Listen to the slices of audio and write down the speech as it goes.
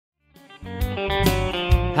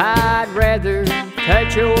I'd rather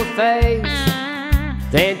touch your face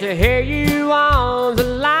than to hear you on the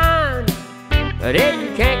line. But if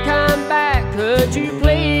you can't come back, could you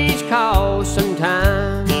please call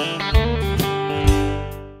sometime?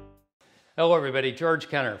 Hello everybody, George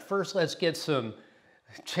Kenner. First, let's get some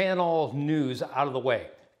channel news out of the way.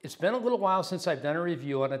 It's been a little while since I've done a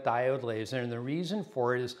review on a diode laser, and the reason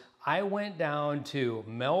for it is I went down to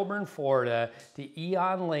Melbourne, Florida, to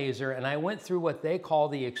Eon Laser, and I went through what they call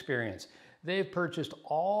the experience. They've purchased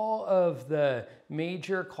all of the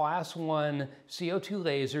major class 1 CO2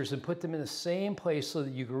 lasers and put them in the same place so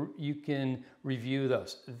that you can review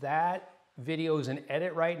those. That video is in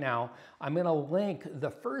edit right now. I'm going to link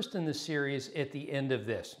the first in the series at the end of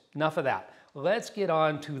this. Enough of that. Let's get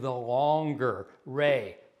on to the longer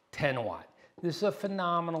Ray 10 watt. This is a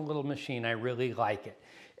phenomenal little machine. I really like it.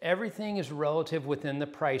 Everything is relative within the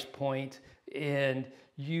price point, and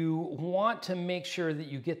you want to make sure that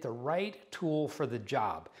you get the right tool for the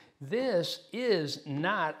job. This is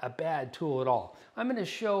not a bad tool at all. I'm going to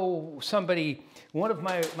show somebody, one of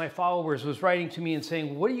my followers was writing to me and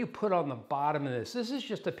saying, what do you put on the bottom of this? This is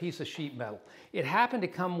just a piece of sheet metal. It happened to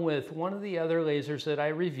come with one of the other lasers that I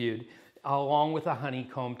reviewed, along with a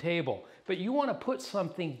honeycomb table. But you want to put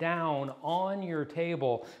something down on your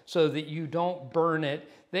table so that you don't burn it.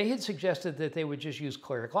 They had suggested that they would just use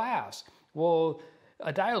clear glass. Well,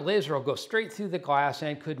 a diode laser will go straight through the glass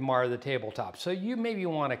and could mar the tabletop. So you maybe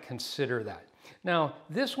want to consider that. Now,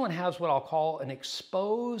 this one has what I'll call an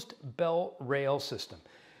exposed belt rail system.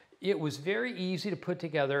 It was very easy to put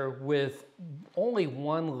together with only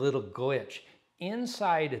one little glitch.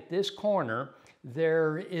 Inside at this corner,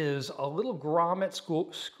 there is a little grommet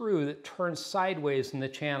screw that turns sideways in the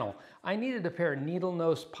channel. I needed a pair of needle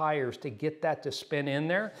nose pliers to get that to spin in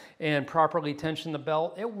there and properly tension the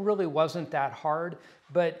belt. It really wasn't that hard,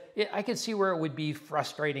 but I could see where it would be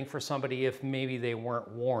frustrating for somebody if maybe they weren't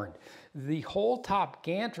warned. The whole top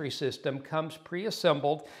gantry system comes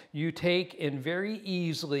pre-assembled. You take and very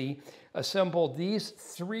easily assemble these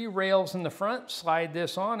 3 rails in the front, slide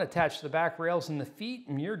this on, attach the back rails in the feet,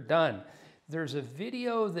 and you're done. There's a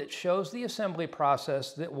video that shows the assembly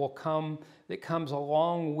process that comes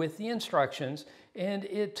along with the instructions, and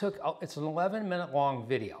it's an 11-minute long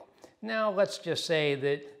video. Now, let's just say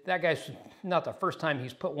that guy's not the first time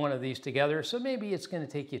he's put one of these together, so maybe it's going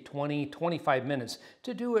to take you 20, 25 minutes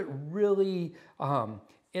to do it really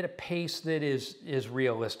at a pace that is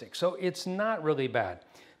realistic. So it's not really bad.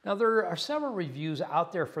 Now, there are several reviews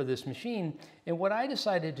out there for this machine, and what I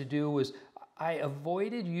decided to do was I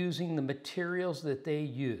avoided using the materials that they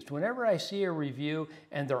used. Whenever I see a review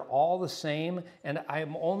and they're all the same and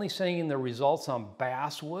I'm only seeing the results on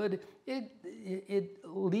basswood, it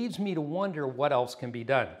leads me to wonder what else can be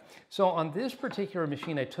done. So on this particular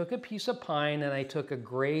machine, I took a piece of pine and I took a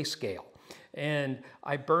grayscale. And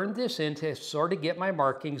I burned this in to sort of get my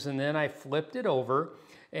markings, and then I flipped it over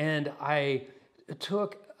and I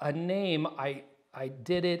took a name. I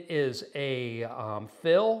did it as a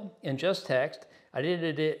fill in just text. I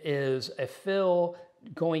did it as a fill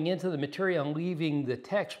going into the material and leaving the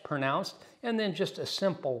text pronounced, and then just a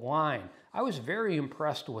simple line. I was very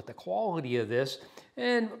impressed with the quality of this,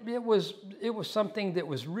 and it was something that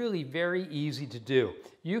was really very easy to do.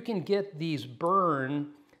 You can get these burn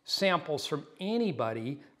samples from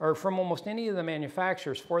anybody or from almost any of the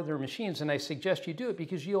manufacturers for their machines, and I suggest you do it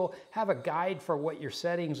because you'll have a guide for what your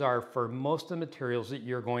settings are for most of the materials that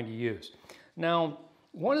you're going to use. Now,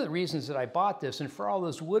 one of the reasons that I bought this, and for all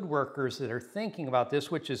those woodworkers that are thinking about this,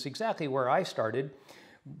 which is exactly where I started,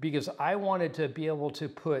 because I wanted to be able to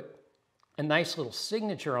put a nice little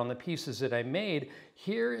signature on the pieces that I made.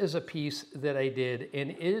 Here is a piece that I did, and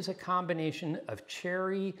it is a combination of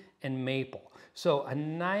cherry and maple. So a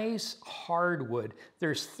nice hardwood.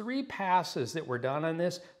 There's 3 passes that were done on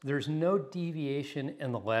this. There's no deviation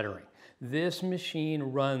in the lettering. This machine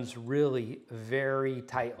runs really very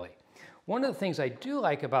tightly. One of the things I do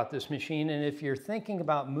like about this machine, and if you're thinking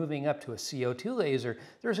about moving up to a CO2 laser,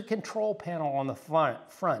 there's a control panel on the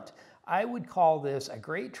front. I would call this a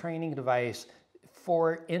great training device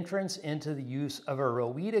for entrance into the use of a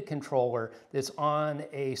Rowita controller that's on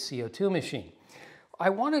a CO2 machine. I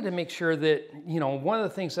wanted to make sure that, one of the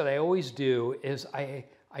things that I always do is I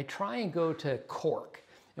try and go to cork.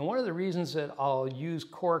 And one of the reasons that I'll use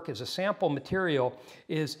cork as a sample material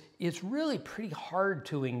is it's really pretty hard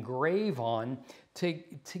to engrave on to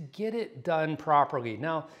get it done properly.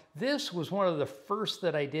 Now, this was one of the first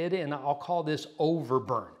that I did, and I'll call this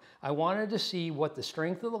overburn. I wanted to see what the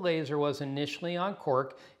strength of the laser was initially on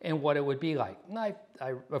cork and what it would be like. And I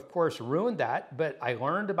of course ruined that, but I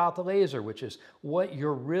learned about the laser, which is what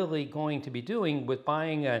you're really going to be doing with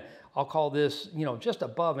buying a, I'll call this, you know, just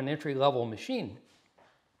above an entry-level machine.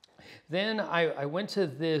 Then I went to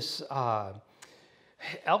this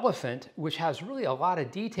elephant, which has really a lot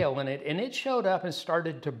of detail in it, and it showed up and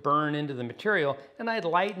started to burn into the material, and I'd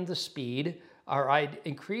lightened the speed, or I'd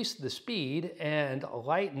increased the speed and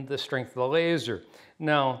lightened the strength of the laser.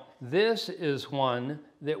 Now, this is one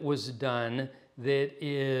that was done that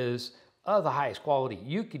is of the highest quality.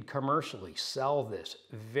 You could commercially sell this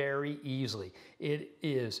very easily. It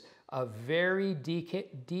is a very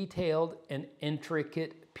detailed and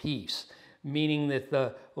intricate piece, meaning that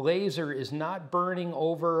the laser is not burning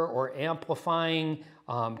over or amplifying,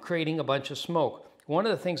 creating a bunch of smoke. One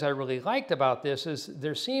of the things I really liked about this is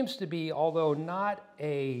there seems to be, although not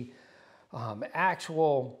a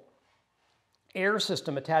actual air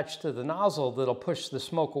system attached to the nozzle that'll push the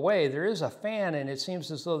smoke away, there is a fan, and it seems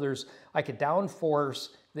as though there's like a downforce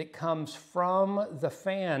that comes from the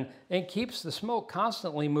fan and keeps the smoke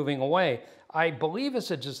constantly moving away. I believe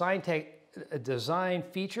it's a design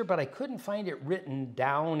feature, but I couldn't find it written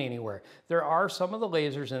down anywhere. There are some of the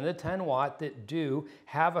lasers in the 10 watt that do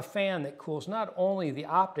have a fan that cools not only the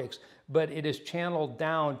optics, but it is channeled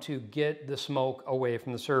down to get the smoke away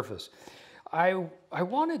from the surface. I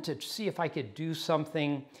wanted to see if I could do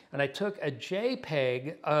something, and I took a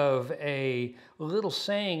JPEG of a little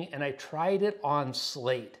saying and I tried it on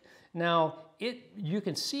slate. Now, you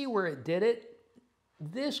can see where it did it.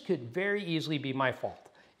 This could very easily be my fault.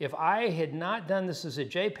 If I had not done this as a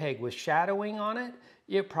JPEG with shadowing on it,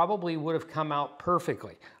 it probably would have come out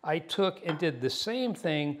perfectly. I took and did the same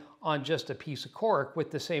thing on just a piece of cork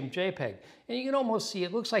with the same JPEG. And you can almost see,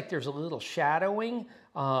 it looks like there's a little shadowing,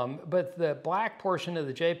 but the black portion of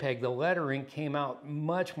the JPEG, the lettering came out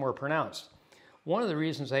much more pronounced. One of the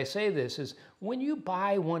reasons I say this is when you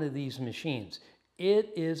buy one of these machines,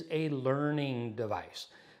 it is a learning device.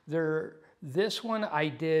 This one, I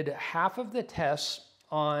did half of the tests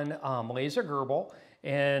on laser Gerbil,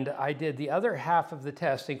 and I did the other half of the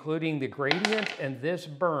test, including the gradient and this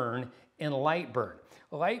burn in light burn.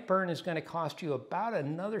 Light burn is going to cost you about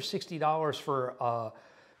another $60 for a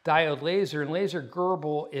diode laser, and laser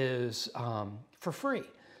Gerbil is for free.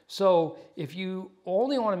 So if you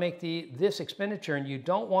only want to make this expenditure and you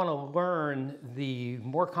don't want to learn the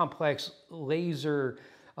more complex laser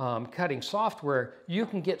cutting software, you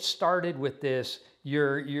can get started with this.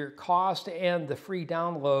 Your cost and the free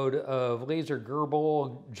download of laser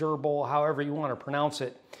Gerbil, however you want to pronounce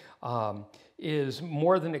it, is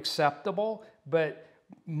more than acceptable. But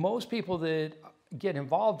most people that get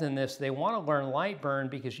involved in this, they want to learn light burn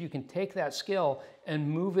because you can take that skill and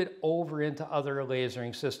move it over into other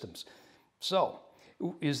lasering systems. So,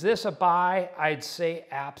 is this a buy? I'd say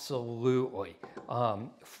absolutely.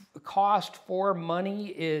 Cost for money,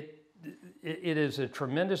 it is a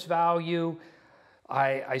tremendous value.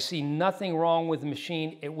 I see nothing wrong with the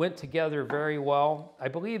machine. It went together very well. I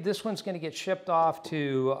believe this one's going to get shipped off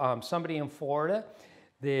to somebody in Florida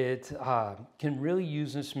that can really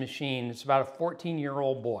use this machine. It's about a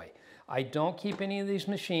 14-year-old boy. I don't keep any of these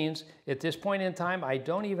machines. At this point in time, I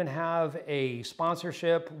don't even have a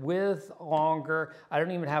sponsorship with Longer. I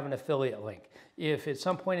don't even have an affiliate link. If at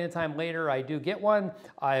some point in time later I do get one,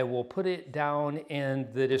 I will put it down in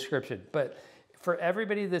the description. But for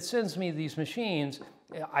everybody that sends me these machines,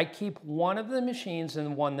 I keep one of the machines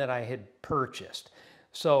and one that I had purchased.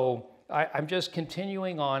 So I'm just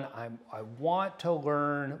continuing on. I want to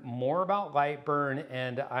learn more about light burn,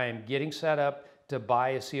 and I'm getting set up to buy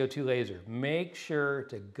a CO2 laser. Make sure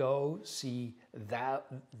to go see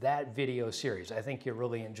that video series. I think you'll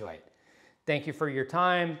really enjoy it. Thank you for your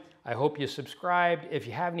time. I hope you subscribed. If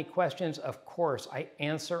you have any questions, of course, I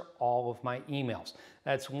answer all of my emails.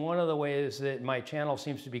 That's one of the ways that my channel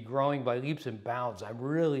seems to be growing by leaps and bounds. I'm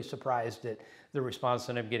really surprised at the response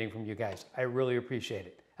that I'm getting from you guys. I really appreciate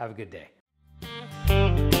it. Have a good day.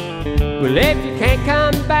 Well, if you can't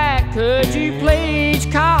come back, could you please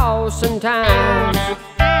call sometimes?